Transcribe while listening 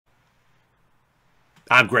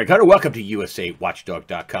I'm Greg Hunter. Welcome to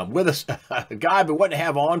USAWatchdog.com. With us, a guy I've been wanting to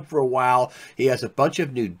have on for a while. He has a bunch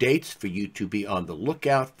of new dates for you to be on the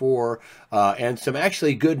lookout for, and some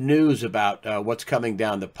actually good news about what's coming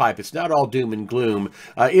down the pipe. It's not all doom and gloom.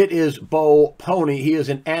 It is Polny. He is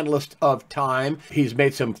an analyst of time. He's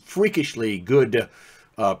made some freakishly good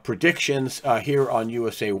predictions here on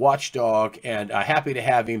USA Watchdog, and happy to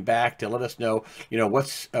have him back to let us know,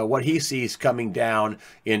 what he sees coming down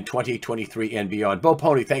in 2023 and beyond.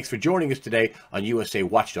 Polny, thanks for joining us today on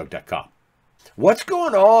USAWatchdog.com. What's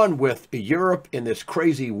going on with Europe in this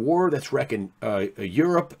crazy war that's wrecking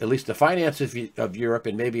Europe, at least the finances of Europe,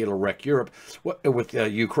 and maybe it'll wreck Europe with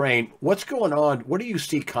Ukraine? What's going on? What do you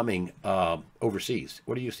see coming overseas?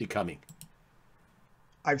 What do you see coming?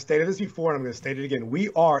 I've stated this before, and I'm going to state it again. We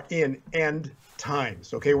are in end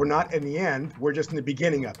times, okay? We're not in the end. We're just in the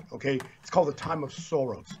beginning of it, okay? It's called the time of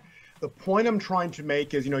sorrows. The point I'm trying to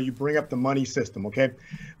make is, you bring up the money system, okay?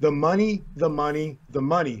 The money. The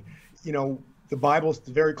Bible's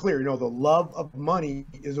very clear. The love of money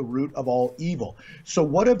is a root of all evil. So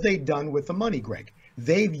what have they done with the money, Greg?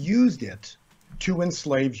 They've used it to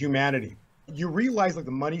enslave humanity. You realize, like,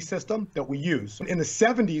 the money system that we use in the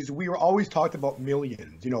 70s, we were always talked about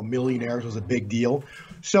millions. Millionaires was a big deal.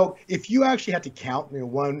 So if you actually had to count,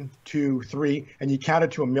 1, 2, 3, and you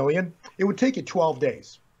counted to 1,000,000, it would take you 12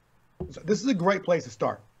 days. So this is a great place to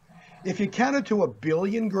start. If you counted to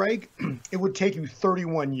 1,000,000,000, Greg, it would take you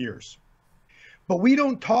 31 years. But we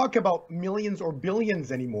don't talk about millions or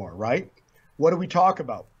billions anymore, right? What do we talk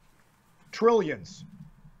about? Trillions.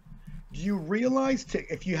 Do you realize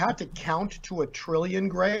if you had to count to 1,000,000,000,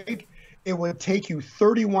 Greg, it would take you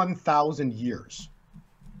 31,000 years.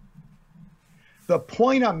 The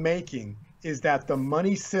point I'm making is that the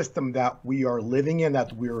money system that we are living in,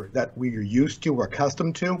 that we're used to, we're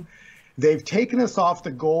accustomed to, they've taken us off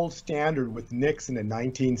the gold standard with Nixon in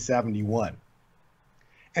 1971.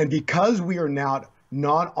 And because we are now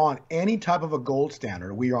not on any type of a gold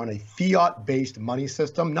standard, we are on a fiat-based money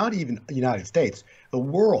system, not even the United States, the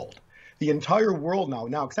world. The entire world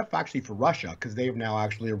now, except actually for Russia, because they have now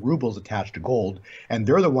actually rubles attached to gold, and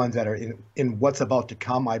they're the ones that are in what's about to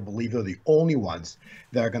come. I believe they're the only ones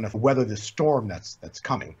that are going to weather the storm that's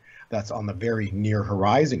coming, that's on the very near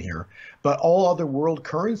horizon here. But all other world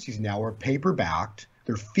currencies now are paper-backed,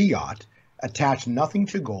 they're fiat, attached nothing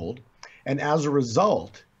to gold, and as a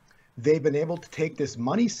result, they've been able to take this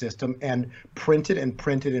money system and print it and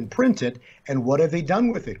print it and print it, and what have they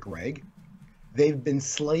done with it, Greg? They've been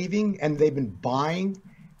slaving and they've been buying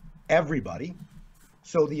everybody.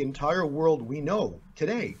 So the entire world we know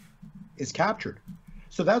today is captured.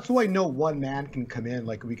 So that's why no one man can come in,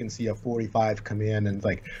 like we can see a 45 come in and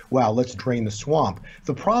like, wow, let's drain the swamp.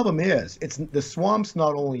 The problem is, the swamp's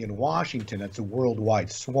not only in Washington, it's a worldwide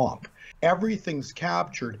swamp. Everything's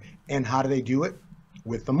captured, and how do they do it?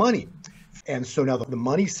 With the money. And so now the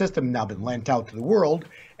money system now been lent out to the world,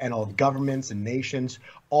 and all governments and nations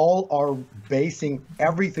all are basing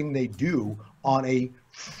everything they do on a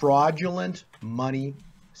fraudulent money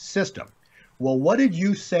system. Well, what did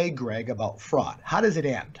you say, Greg, about fraud? How does it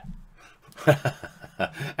end?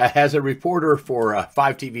 As a reporter for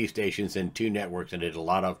 5 TV stations and 2 networks, and did a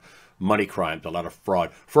lot of money crimes, a lot of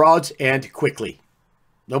frauds end quickly.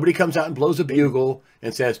 Nobody comes out and blows a bugle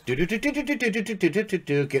and says,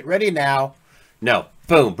 get ready now. No,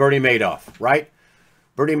 boom, Bernie Madoff, right?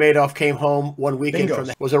 Bernie Madoff came home one weekend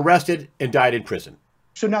was arrested and died in prison.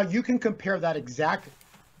 So now you can compare that exact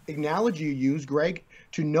analogy you use, Greg,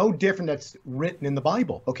 to no different that's written in the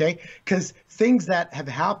Bible, okay? Because things that have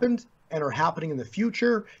happened and are happening in the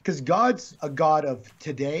future, because God's a God of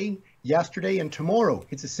today, yesterday, and tomorrow.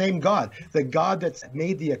 It's the same God, the God that's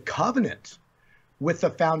made the covenant with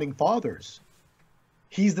the founding fathers.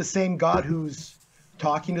 He's the same God who's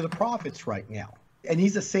talking to the prophets right now. And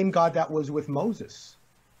he's the same God that was with Moses.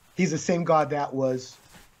 He's the same God that was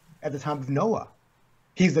at the time of Noah.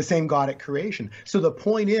 He's the same God at creation. So the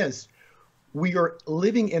point is, we are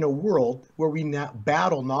living in a world where we now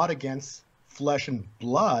battle not against flesh and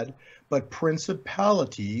blood, but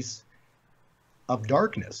principalities of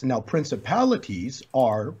darkness. Now, principalities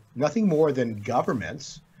are nothing more than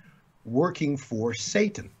governments working for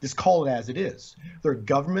Satan. Just call it as it is. They're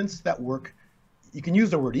governments that work, you can use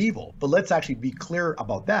the word evil, but let's actually be clear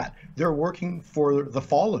about that. They're working for the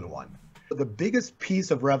fallen one. The biggest piece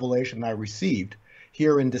of revelation I received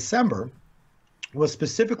here in December was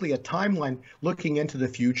specifically a timeline looking into the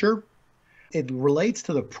future. It relates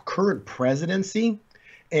to the current presidency.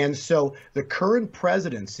 And so the current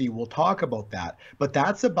presidency, we'll talk about that, but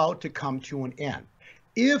that's about to come to an end.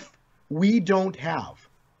 If we don't have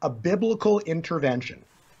a biblical intervention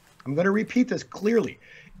I'm going to repeat this clearly.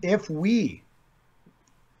 If we,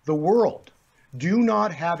 the world, do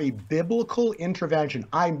not have a biblical intervention,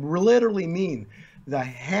 I literally mean the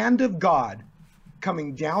hand of God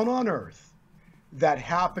coming down on earth, that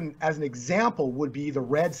happened as an example would be the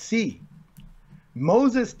Red Sea.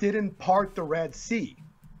 Moses didn't part the Red Sea.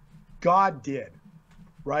 God did,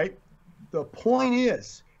 right? The point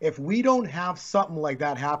is, if we don't have something like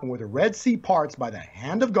that happen where the Red Sea parts by the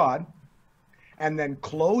hand of God and then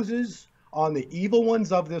closes on the evil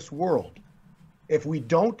ones of this world, if we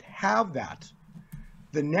don't have that,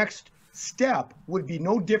 the next step would be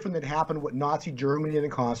no different than happened with Nazi Germany in the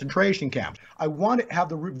concentration camps. I want to have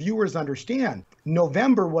the viewers understand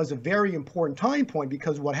November was a very important time point,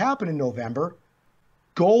 because what happened in November,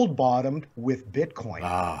 gold bottomed with Bitcoin.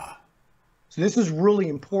 So this is really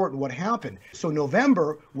important what happened. So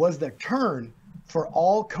November was the turn for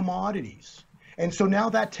all commodities. And so now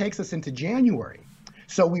that takes us into January.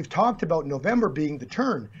 So we've talked about November being the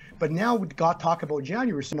turn, but now we've got to talk about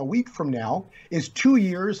January. So a week from now is 2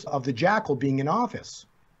 years of the jackal being in office.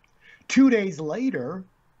 2 days later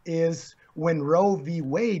is when Roe v.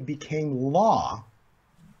 Wade became law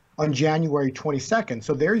on January 22nd.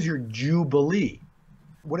 So there's your Jubilee.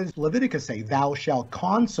 What does Leviticus say? Thou shalt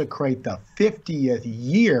consecrate the 50th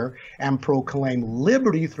year and proclaim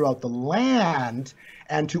liberty throughout the land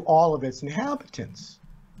and to all of its inhabitants.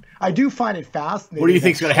 I do find it fascinating. What do you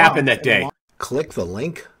think is going to happen that day? Click the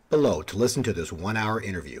link below to listen to this 1-hour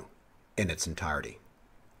interview in its entirety.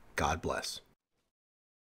 God bless.